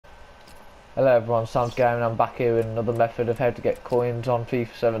Hello everyone, Sam's Gaming. I'm back here with another method of how to get coins on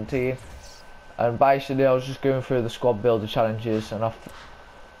FIFA 17. And basically I was just going through the squad builder challenges and I've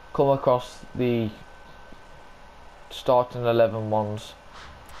come across the starting 11 ones,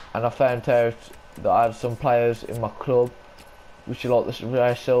 and I found out that I had some players in my club which are like the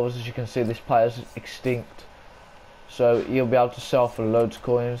rare silvers. As you can see, this player's extinct, so you'll be able to sell for loads of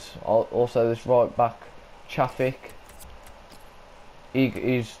coins. Also this right back Traffic,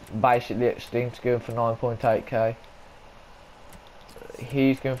 he's basically extinct, going for 9.8k.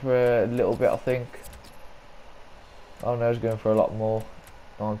 He's going for a little bit, I think. Oh no, he's going for a lot more.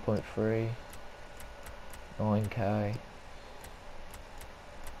 9.3, 9k,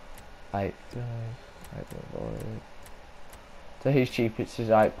 8, 8.5. So his cheapest is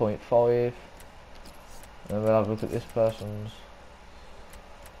 8.5. And we'll have a look at this person's.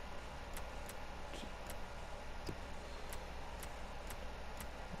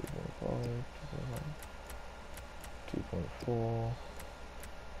 2.4,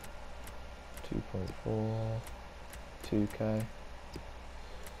 2.4, 2k.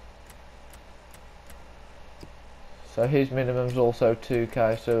 So his minimum's also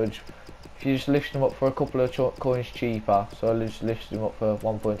 2k. So if you just lift him up for a couple of coins cheaper, so I'll just lift him up for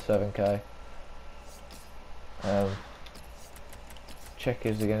 1.7k. Check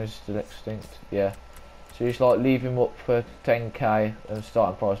his again, is still extinct. Yeah. So you just like leave him up for 10k and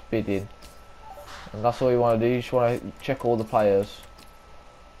starting price bidding. And that's all you want to do. You just want to check all the players.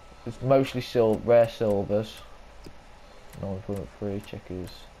 It's mostly rare silvers. 9.3, check his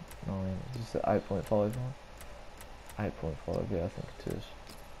 9. Is this the 8.5 one? 8.5, yeah, I think it is.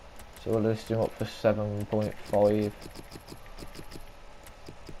 So we'll list him up for 7.5.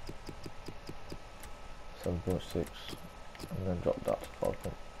 7.6. And then drop that to 5.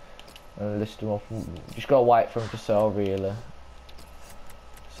 And list him off. Just gotta wait for him to sell, really.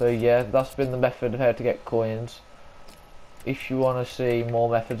 So yeah, that's been the method of how to get coins. If you want to see more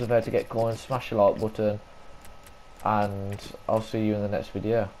methods of how to get coins, smash the like button, and I'll see you in the next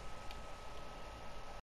video.